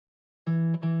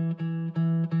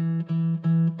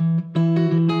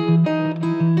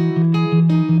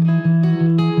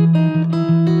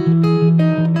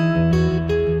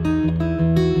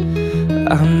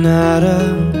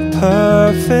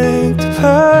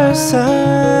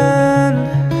person.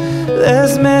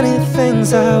 There's many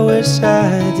things I wish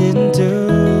I didn't do,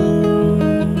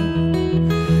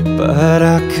 but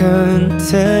I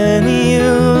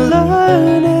continue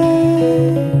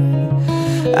learning.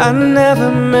 I never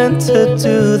meant to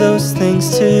do those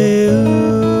things to you,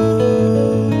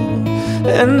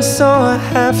 and so I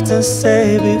have to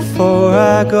say before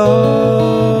I go,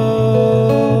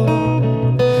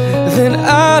 then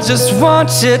I just want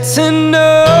you to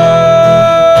know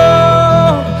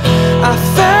I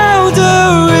found a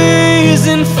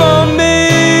reason for me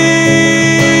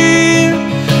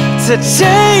to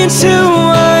change who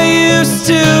I used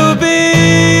to be,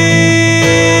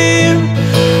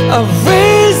 a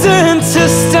reason to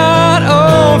start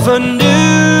over new.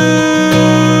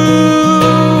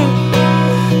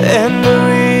 And the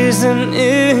reason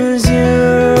is you.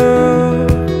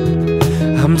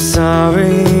 I'm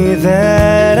sorry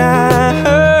that I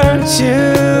hurt you.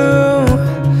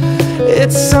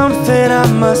 It's something I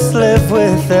must live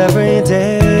with every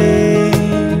day,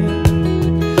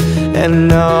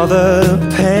 and all the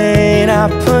pain I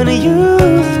put you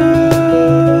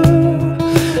through,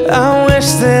 I wish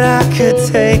that I could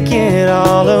take it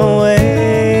all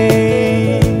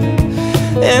away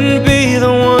and be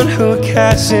the one who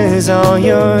catches all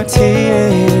your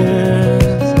tears.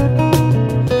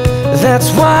 That's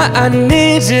why I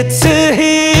need you to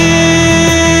hear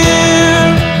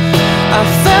I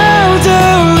found a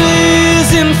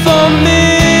reason for me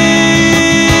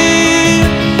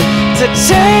to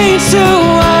change who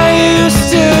I used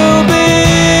to be,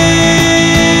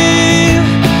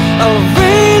 a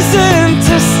reason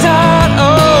to start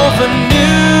over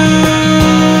new.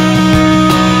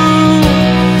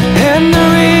 And the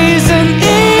reason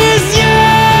is you.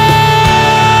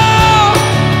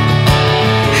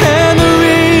 And the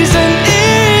reason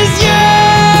is you.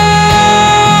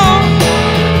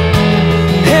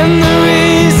 And the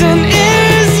reason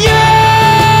is you.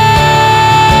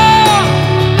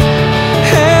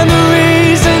 And the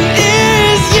reason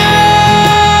is you.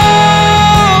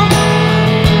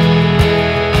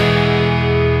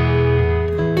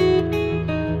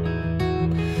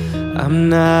 I'm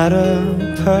not a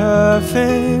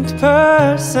perfect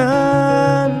person.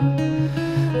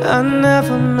 I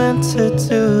never meant to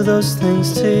do those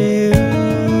things to you,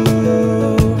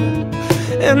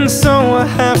 and so I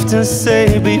have to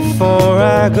say before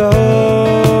I go,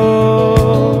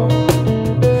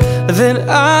 then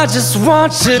I just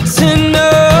want you to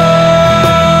know